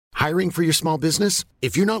Hiring for your small business?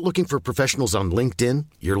 If you're not looking for professionals on LinkedIn,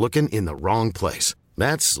 you're looking in the wrong place.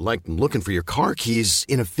 That's like looking for your car keys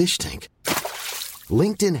in a fish tank.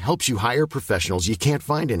 LinkedIn helps you hire professionals you can't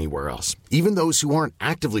find anywhere else, even those who aren't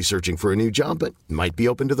actively searching for a new job but might be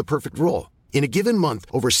open to the perfect role. In a given month,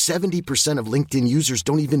 over 70% of LinkedIn users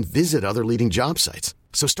don't even visit other leading job sites.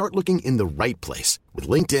 So start looking in the right place. With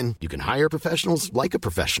LinkedIn, you can hire professionals like a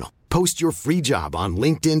professional. Post your free job on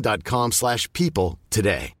linkedin.com/people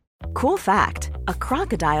today. Cool fact, a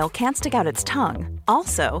crocodile can't stick out its tongue.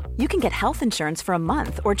 Also, you can get health insurance for a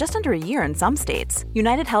month or just under a year in some states.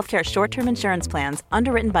 United Healthcare short-term insurance plans,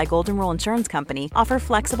 underwritten by Golden Rule Insurance Company, offer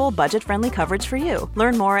flexible, budget-friendly coverage for you.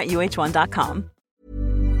 Learn more at uh1.com.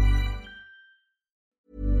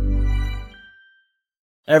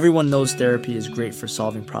 Everyone knows therapy is great for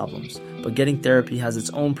solving problems, but getting therapy has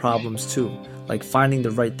its own problems too, like finding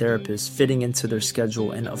the right therapist, fitting into their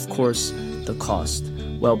schedule, and of course, the cost.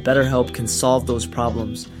 Well, BetterHelp can solve those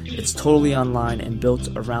problems. It's totally online and built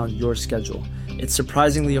around your schedule. It's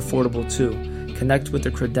surprisingly affordable too. Connect with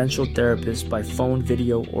a credentialed therapist by phone,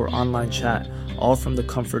 video, or online chat, all from the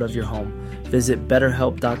comfort of your home. Visit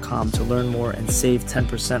BetterHelp.com to learn more and save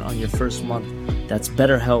 10% on your first month. That's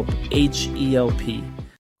BetterHelp, H-E-L-P.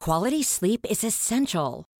 Quality sleep is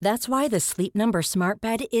essential. That's why the Sleep Number Smart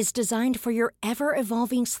Bed is designed for your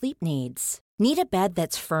ever-evolving sleep needs. Need a bed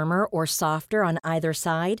that's firmer or softer on either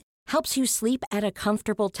side? Helps you sleep at a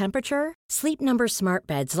comfortable temperature? Sleep Number Smart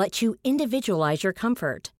Beds let you individualize your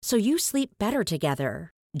comfort, so you sleep better together.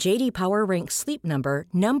 J.D. Power ranks Sleep Number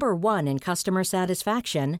number 1 in customer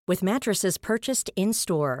satisfaction with mattresses purchased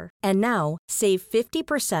in-store. And now, save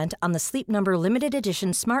 50% on the Sleep Number Limited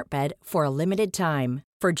Edition Smart Bed for a limited time.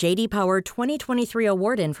 For J.D. Power 2023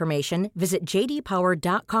 award information, visit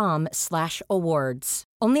jdpower.com/awards.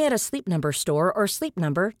 Only at a Sleep Number store or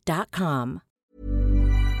sleepnumber.com.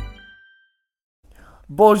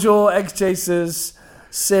 Bonjour, Egg Chasers.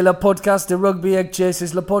 C'est le podcast de rugby Egg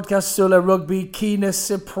Chasers, le podcast sur le rugby qui ne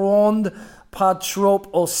se prend pas trop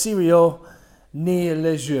au sérieux ni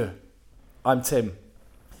le jeu. I'm Tim,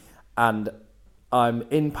 and I'm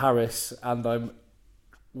in Paris, and I'm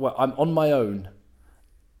on my own.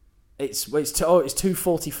 It's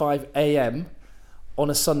 2:45 a.m. on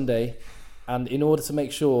a Sunday, and in order to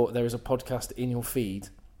make sure there is a podcast in your feed,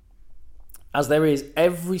 as there is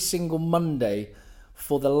every single Monday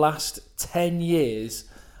for the last 10 years,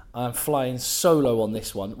 I'm flying solo on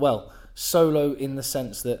this one. Well, solo in the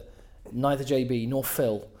sense that neither JB nor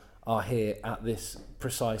Phil are here at this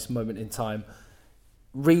precise moment in time.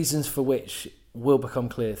 Reasons for which will become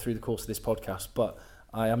clear through the course of this podcast, but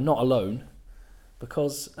I am not alone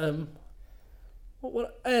because,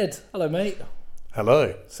 Ed, hello mate.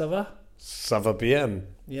 Hello. Ça va? Ça va bien.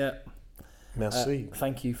 Yeah. Merci.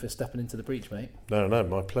 Thank you for stepping into the breach, mate. No,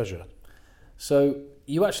 my pleasure. So,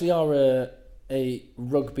 you actually are a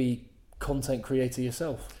rugby content creator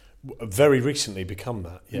yourself. Very recently become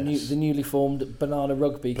that, yes. The newly formed Banana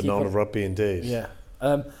Rugby. Banana Rugby, indeed. Yeah.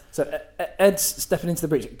 So, Ed's stepping into the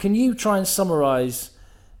breach. Can you try and summarise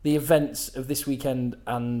the events of this weekend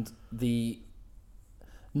and the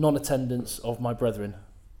non-attendance of my brethren?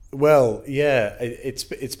 Well, yeah,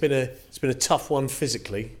 it's been a tough one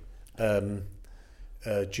physically,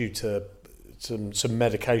 due to some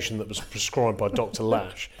medication that was prescribed by Dr.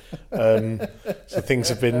 Lash. So things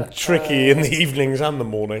have been tricky in the evenings and the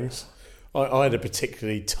mornings. I had a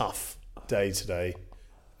particularly tough day today.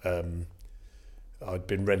 I'd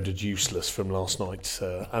been rendered useless from last night's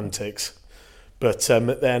antics. But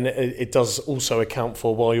then it does also account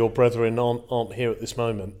for why your brethren aren't here at this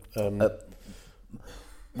moment. One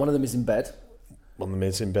of them is in bed. One of them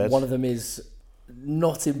is in bed. One of them is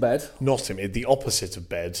not in bed. Not in the opposite of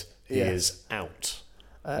bed. He is out.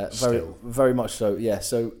 Very much so. Yeah.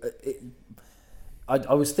 So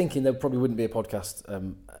I was thinking there probably wouldn't be a podcast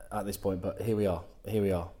at this point, but here we are.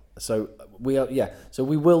 So we are. Yeah. So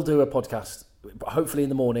we will do a podcast, hopefully in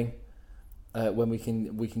the morning. When we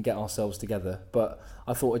can get ourselves together, but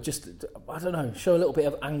I thought I'd just, I don't know, show a little bit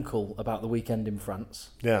of ankle about the weekend in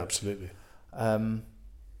France. Yeah, absolutely.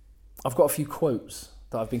 I've got a few quotes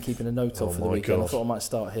that I've been keeping a note of for the weekend. God. I thought I might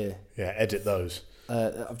start here. Yeah, edit those.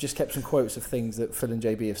 I've just kept some quotes of things that Phil and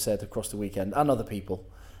JB have said across the weekend, and other people.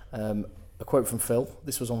 A quote from Phil.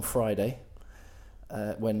 This was on Friday,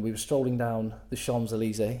 when we were strolling down the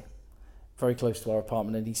Champs-Élysées, very close to our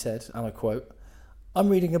apartment, and he said, and I quote, "I'm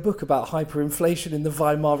reading a book about hyperinflation in the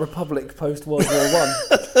Weimar Republic post-World War I."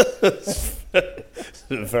 It's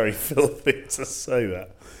a very Phil thing to say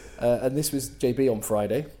that. And this was JB on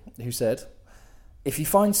Friday, who said, "If you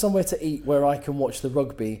find somewhere to eat where I can watch the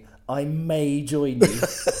rugby, I may join you."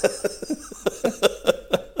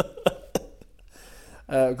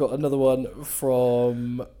 I've got another one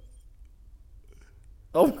from...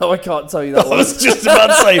 Oh, no, I can't tell you that one. I was just about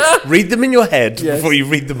to say, read them in your head before you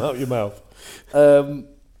read them out your mouth.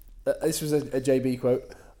 This was a JB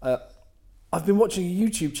quote. I've been watching a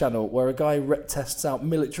YouTube channel where a guy tests out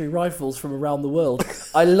military rifles from around the world.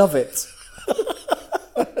 I love it.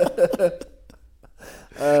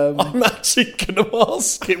 I'm actually going to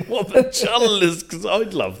ask him what the channel is because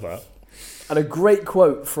I'd love that. And a great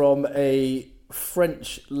quote from a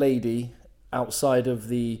French lady outside of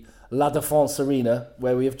the La Défense Arena,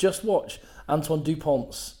 where we have just watched Antoine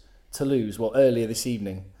Dupont's Toulouse. Well, earlier this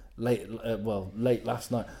evening, late last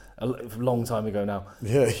night, a long time ago now.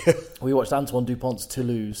 Yeah. We watched Antoine Dupont's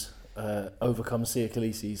Toulouse overcome Sia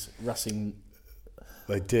Khaleesi's Racing.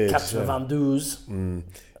 They did. 92.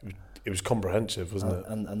 It was comprehensive, wasn't it?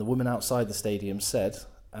 And the woman outside the stadium said,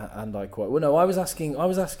 and I quote, "Well, no, I was asking,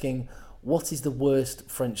 what is the worst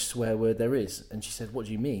French swear word there is?" And she said, "What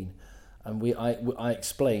do you mean?" And I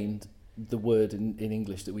explained the word in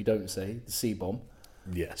English that we don't say, the C-bomb.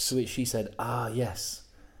 Yes. To which she said, yes.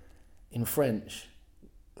 In French,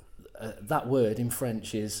 that word in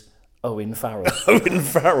French is Owen Farrell. Owen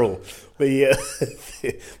Farrell,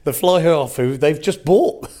 the fly half who they've just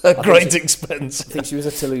bought at great expense. I think she was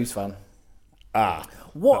a Toulouse fan.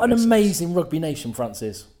 What an amazing rugby nation France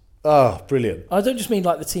is. Brilliant. I don't just mean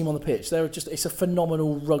like the team on the pitch. It's a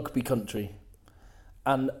phenomenal rugby country.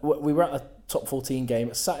 And we were at a top 14 game.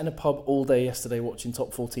 I sat in a pub all day yesterday watching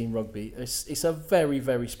top 14 rugby. It's a very,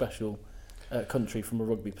 very special country from a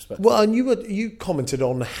rugby perspective. Well, and you commented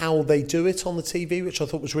on how they do it on the TV, which I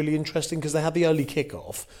thought was really interesting because they had the early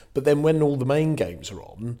kickoff, but then when all the main games are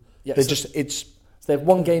on, So they have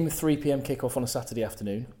one game with 3 p.m. kickoff on a Saturday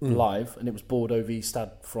afternoon, live, and it was Bordeaux v Stade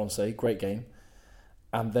Francais, great game.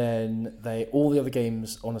 And then all the other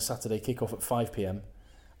games on a Saturday kick off at 5 p.m.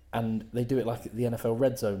 And they do it like the NFL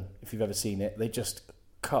Red Zone, if you've ever seen it. They just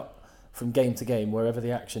cut from game to game, wherever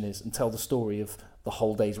the action is, and tell the story of the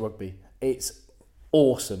whole day's rugby. It's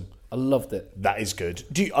awesome. I loved it. That is good.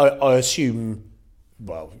 I assume,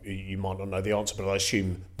 well, you might not know the answer, but I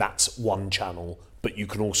assume that's one channel, but you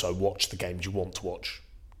can also watch the games you want to watch,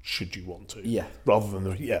 should you want to. Yeah. Rather than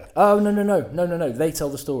Oh, no. They tell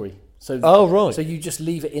the story. So, right. So you just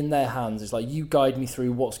leave it in their hands. It's like, you guide me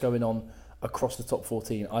through what's going on across the top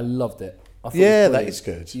 14. I loved it. I thought it was that is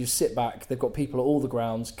good. So you sit back. They've got people at all the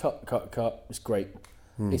grounds. Cut. It's great.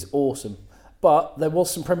 It's awesome. But there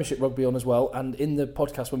was some Premiership rugby on as well. And in the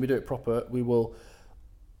podcast, when we do it proper, we will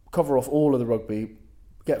cover off all of the rugby,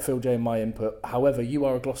 get Phil J and my input. However, you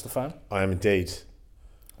are a Gloucester fan. I am indeed.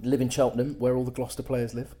 Live in Cheltenham, where all the Gloucester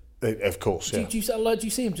players live. Of course, yeah. Do you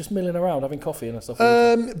see him just milling around, having coffee and stuff?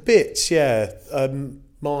 Bits, yeah.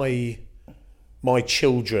 My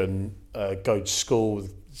children go to school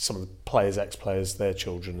with some of the players, ex-players, their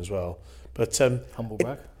children as well. But humble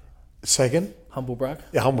brag. Say again? Humble brag.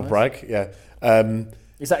 Yeah, humble brag. Yeah.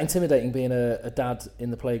 Is that intimidating, being a dad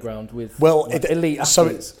in the playground with elite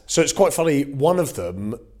athletes? So it's quite funny. One of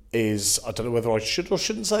them is, I don't know whether I should or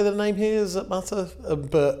shouldn't say their name here. Does that matter?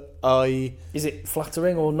 But is it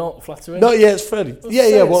flattering or not flattering? No, yeah, it's fairly.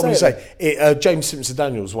 What I'm say. James Simpson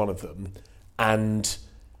Daniels, one of them, and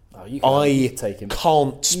I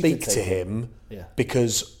can't speak to him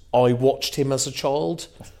because I watched him as a child.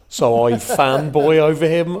 So I fanboy over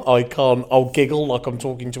him. I'll giggle like I'm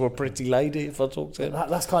talking to a pretty lady if I talk to him.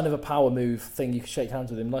 That's kind of a power move thing. You can shake hands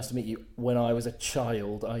with him. Nice to meet you. When I was a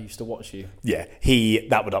child, I used to watch you. Yeah,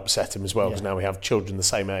 that would upset him as well because now we have children the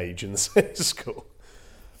same age in the same school.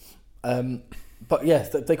 But yeah,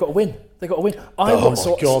 they got a win.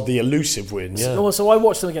 God, the elusive win, yeah. So I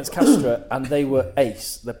watched them against Castra and they were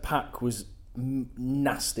ace. The pack was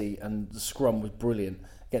nasty and the scrum was brilliant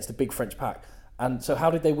against a big French pack. And so how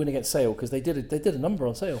did they win against Sale? Because they did a number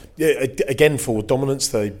on Sale. Yeah, again, forward dominance.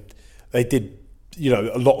 They did,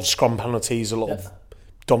 a lot of scrum penalties, a lot of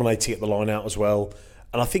dominating at the line out as well.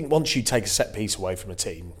 And I think once you take a set piece away from a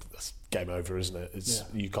team, that's game over, isn't it?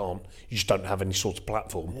 You just don't have any sort of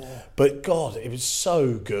platform. Yeah. But God, it was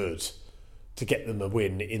so good to get them a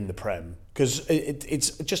win in the Prem because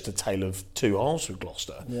it's just a tale of two halves with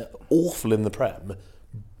Gloucester. Yeah. Awful in the Prem,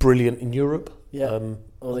 brilliant in Europe. Yeah.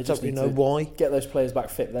 Well, they don't really know why. Get those players back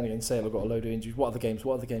fit. Then again, Sale have got a load of injuries. What other games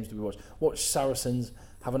do we watch? Watch Saracens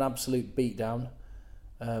have an absolute beatdown.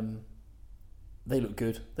 They look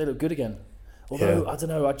good. They look good again. Although I don't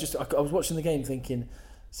know. I was watching the game thinking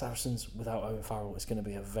Saracens without Owen Farrell is going to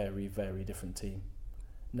be a very, very different team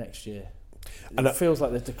next year. It feels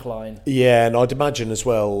like the decline. Yeah, and I'd imagine as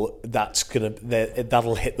well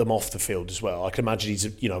that'll hit them off the field as well. I can imagine he's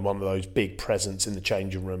one of those big presence in the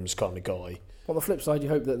changing rooms kind of guy. On the flip side, you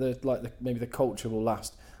hope that maybe the culture will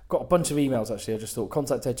last. Got a bunch of emails actually. I just thought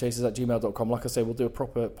contactheadchasers@gmail.com. Like I say, we'll do a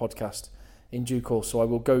proper podcast in due course, so I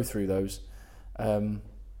will go through those.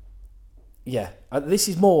 This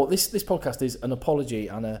is more. This podcast is an apology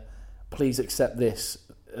and a please accept this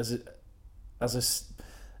as a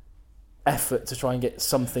effort to try and get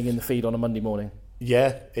something in the feed on a Monday morning.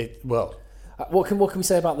 Yeah. What can we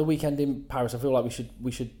say about the weekend in Paris? I feel like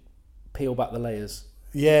we should peel back the layers.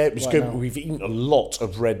 Yeah, it was good. Now. We've eaten a lot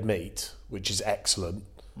of red meat, which is excellent.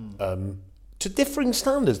 To differing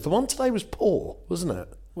standards. The one today was poor, wasn't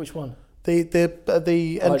it? Which one? The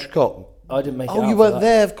entrecôte. I didn't make it. Oh, you weren't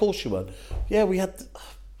there. Of course you weren't. Yeah, we had.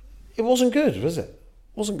 It wasn't good, was it?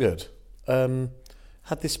 Wasn't good.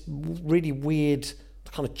 Had this really weird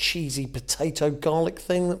kind of cheesy potato garlic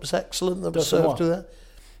thing that was excellent. That was served with that.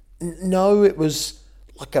 No, it was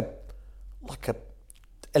like a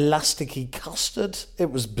elasticy custard.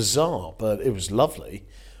 It was bizarre, but it was lovely.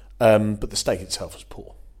 But the steak itself was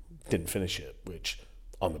poor. Didn't finish it, which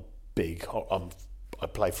I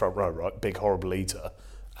play front row, right? Big horrible eater,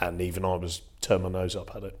 and even I was turning my nose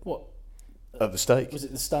up at it. What? At the steak. Was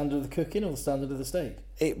it the standard of the cooking or the standard of the steak?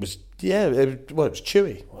 It was, it was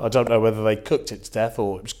chewy. I don't know whether they cooked it to death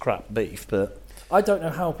or it was crap beef, but I don't know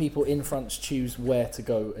how people in France choose where to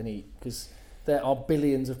go and eat, because there are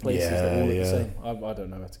billions of places that all look the same. I don't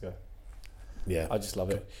know where to go. Yeah, I just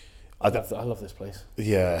love it. I love this place.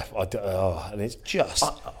 Yeah, and it's just...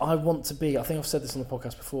 I want to be, I think I've said this on the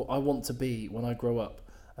podcast before, I want to be, when I grow up,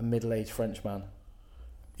 a middle-aged French man.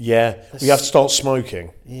 Yeah, we have to start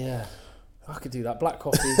smoking. Yeah, I could do that. Black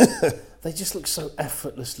coffee, they just look so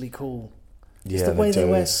effortlessly cool. Just the way they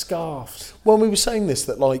wear scarves. Well, we were saying this,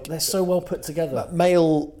 that like... They're so well put together. Like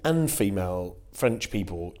male and female French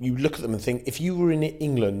people, you look at them and think, if you were in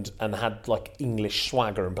England and had like English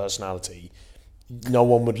swagger and personality, no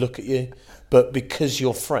one would look at you. But because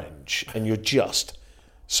you're French and you're just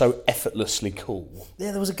so effortlessly cool.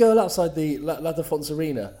 Yeah, there was a girl outside the La Défense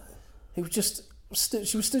Arena who was just...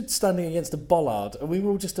 she was stood standing against a bollard, and we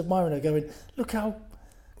were all just admiring her, going, look how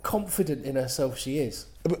confident in herself she is.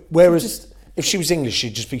 Whereas if she was English,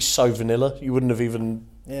 she'd just be so vanilla, you wouldn't have even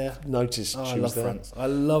noticed she was there. France. I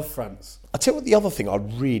love France. I tell you what, the other thing I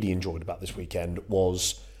really enjoyed about this weekend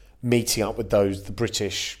was meeting up with the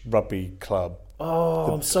British rugby club.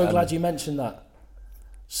 Oh, I'm so glad you mentioned that.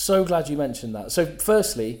 So glad you mentioned that. So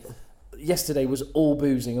firstly, yesterday was all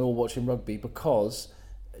boozing and all watching rugby because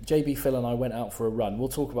JB, Phil and I went out for a run. We'll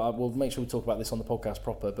make sure we talk about this on the podcast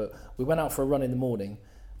proper, but we went out for a run in the morning,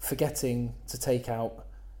 forgetting to take out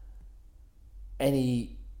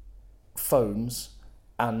any phones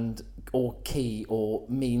or key or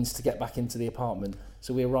means to get back into the apartment.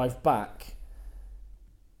 So we arrived back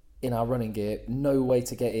in our running gear, no way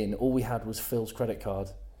to get in. All we had was Phil's credit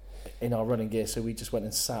card in our running gear, so we just went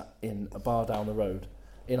and sat in a bar down the road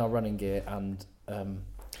in our running gear and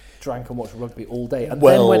drank and watched rugby all day, and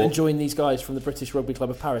then went and joined these guys from the British Rugby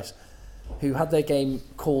Club of Paris, who had their game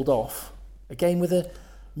called off, a game with a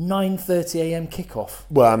 9:30 a.m. kickoff.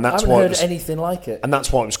 Well, and that's I haven't heard anything like it. And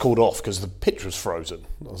that's why it was called off, because the pitch was frozen.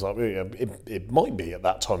 I was like, it might be at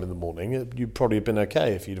that time in the morning. You'd probably have been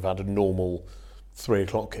okay if you'd have had a normal 3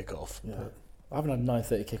 o'clock kickoff. Yeah. I haven't had a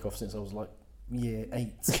 9:30 kickoff since I was like year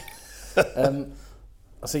 8.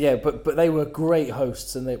 So yeah, but they were great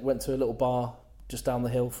hosts, and they went to a little bar just down the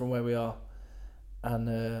hill from where we are, and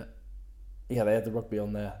they had the rugby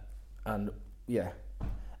on there, and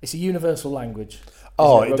it's a universal language.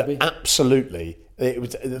 Absolutely.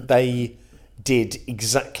 They did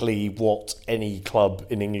exactly what any club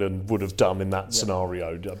in England would have done in that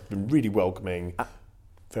scenario. Been really welcoming.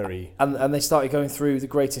 And they started going through the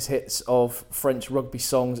greatest hits of French rugby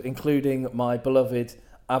songs, including my beloved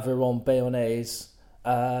Aveyron Bayonnaise,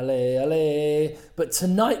 Allez, allez. But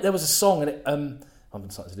tonight there was a song, and I'm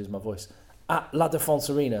starting to lose my voice, at La Défense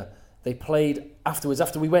Arena. They played afterwards,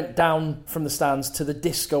 after we went down from the stands to the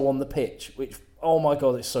disco on the pitch, which, oh my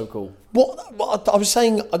God, it's so cool. What I was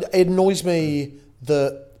saying, it annoys me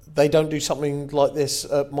that they don't do something like this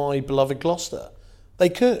at my beloved Gloucester. They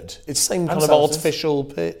could. It's the same kind of artificial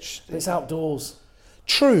pitch. It's outdoors.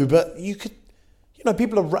 True, but you could,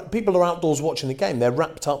 people are outdoors watching the game. They're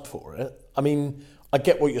wrapped up for it. I mean, I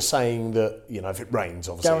get what you're saying that, if it rains,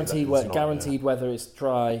 obviously. Guaranteed weather, it's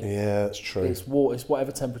dry. Yeah, that's true. It's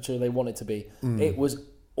whatever temperature they want it to be. It was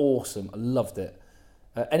awesome. I loved it.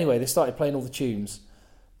 Anyway, they started playing all the tunes.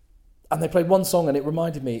 And they played one song, and it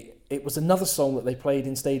reminded me, it was another song that they played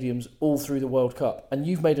in stadiums all through the World Cup. And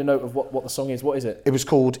you've made a note of what the song is. What is it? It was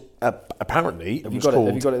called, apparently... Have you got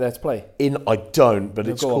it there to play? I don't, but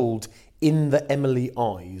it's called In the Emily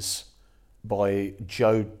Eyes by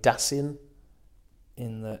Joe Dassin.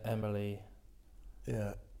 in the Emily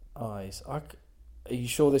eyes. Are you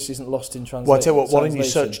sure this isn't lost in translation? Well, I tell you what, why don't you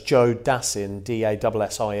search Joe Dassin,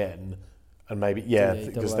 Dassin, and maybe,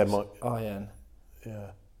 because there might... I-N. Yeah.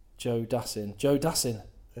 Joe Dassin. Joe Dassin.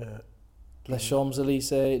 Yeah. Les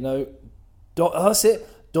Champs-Élysées, no. That's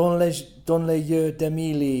it. Dans les yeux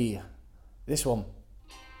d'Emily. This one.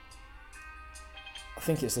 I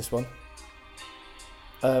think it's this one.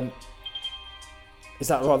 Is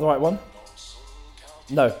that the right one?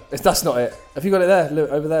 No, that's not it. Have you got it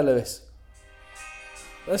there, over there, Lewis?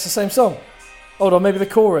 That's the same song. Hold on, maybe the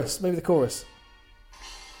chorus.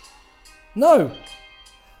 No.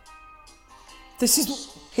 This is...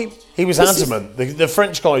 He was adamant. The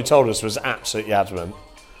French guy who told us was absolutely adamant.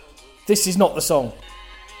 This is not the song.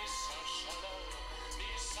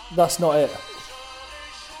 That's not it.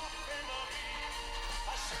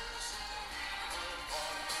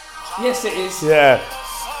 Yes, it is. Yeah.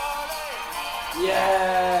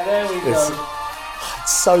 Yeah, there we go.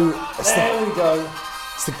 There we go.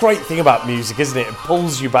 It's the great thing about music, isn't it? It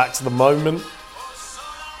pulls you back to the moment.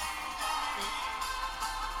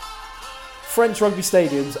 French rugby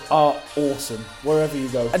stadiums are awesome, wherever you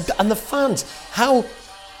go. And the fans,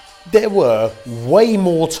 there were way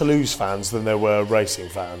more Toulouse fans than there were racing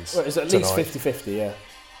fans. Well, it's at least 50-50, yeah.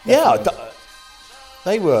 Yeah,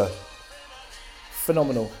 they were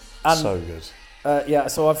phenomenal. And, so good.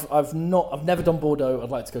 So I've never done Bordeaux. I'd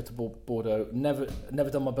like to go to Bordeaux. Never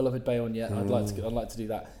done my beloved Bayonne yet. I'd like to do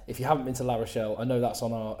that. If you haven't been to La Rochelle, I know that's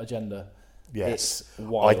on our agenda. Yes, it's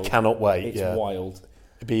wild. I cannot wait. It's wild.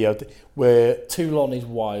 It'd be where Toulon is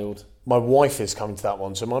wild. My wife is coming to that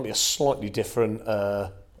one, so it might be a slightly different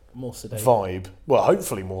more sedate vibe. Well,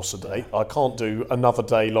 hopefully more sedate. I can't do another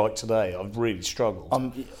day like today. I've really struggled.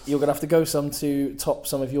 You're going to have to go to top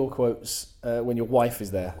some of your quotes when your wife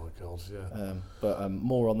is there. Oh my God, yeah. But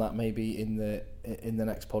more on that maybe in the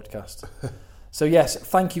next podcast. So yes,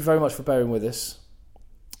 thank you very much for bearing with us,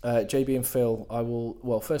 JB and Phil.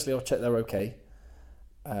 Firstly I'll check they're okay,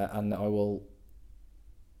 and I will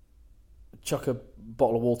chuck a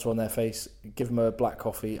bottle of water on their face, give them a black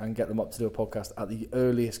coffee, and get them up to do a podcast at the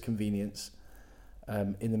earliest convenience.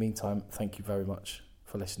 In the meantime, thank you very much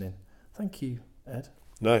for listening. Thank you, Ed.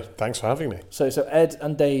 No, thanks for having me. So Ed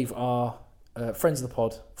and Dave are friends of the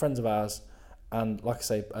pod, friends of ours, and like I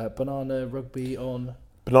say, Banana Rugby on...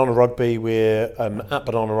 Banana Rugby, we're at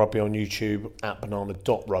Banana Rugby on YouTube, at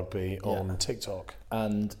banana.rugby on TikTok.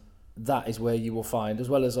 And that is where you will find, as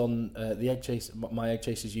well as on my Egg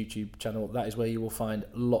Chasers YouTube channel, that is where you will find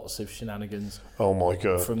lots of shenanigans. Oh my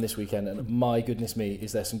God. From this weekend. And my goodness me,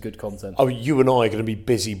 is there some good content. Oh, you and I are going to be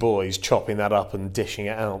busy boys chopping that up and dishing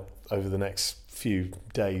it out over the next few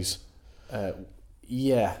days.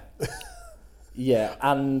 Yeah.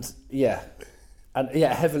 And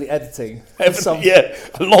heavily editing.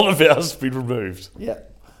 A lot of it has been removed. Yeah,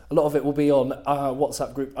 a lot of it will be on our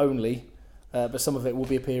WhatsApp group only, but some of it will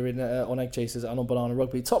be appearing on Egg Chasers and on Banana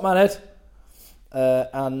Rugby. Top man, Ed,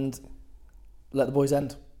 and let the boys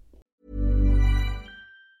end.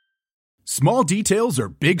 Small details are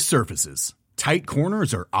big surfaces. Tight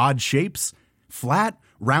corners are odd shapes. Flat,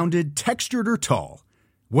 rounded, textured, or tall.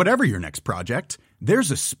 Whatever your next project,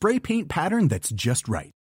 there's a spray paint pattern that's just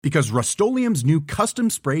right. Because Rust-Oleum's new Custom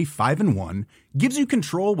Spray 5-in-1 gives you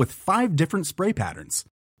control with 5 different spray patterns.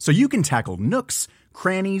 So you can tackle nooks,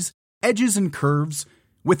 crannies, edges, and curves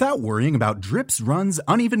without worrying about drips, runs,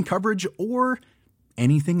 uneven coverage, or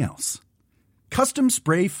anything else. Custom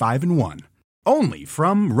Spray 5-in-1. Only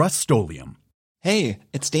from Rust-Oleum. Hey,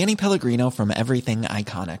 it's Danny Pellegrino from Everything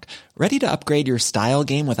Iconic. Ready to upgrade your style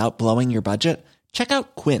game without blowing your budget? Check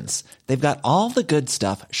out Quince. They've got all the good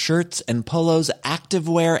stuff, shirts and polos,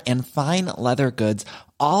 activewear, and fine leather goods,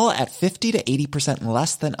 all at 50 to 80%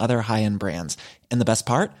 less than other high-end brands. And the best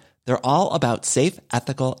part? They're all about safe,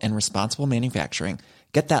 ethical, and responsible manufacturing.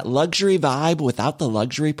 Get that luxury vibe without the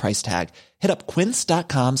luxury price tag. Hit up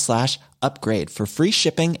quince.com/upgrade for free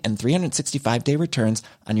shipping and 365-day returns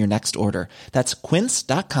on your next order. That's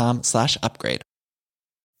quince.com/upgrade.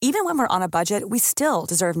 Even when we're on a budget, we still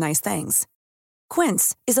deserve nice things.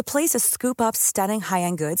 Quince is a place to scoop up stunning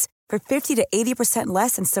high-end goods for 50 to 80%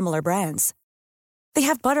 less than similar brands. They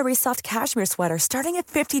have buttery soft cashmere sweaters starting at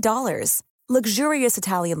 $50, luxurious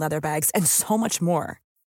Italian leather bags, and so much more.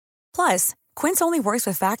 Plus, Quince only works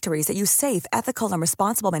with factories that use safe, ethical, and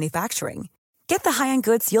responsible manufacturing. Get the high-end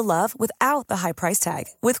goods you'll love without the high price tag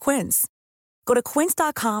with Quince. Go to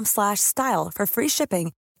quince.com/style for free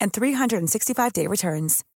shipping and 365-day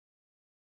returns.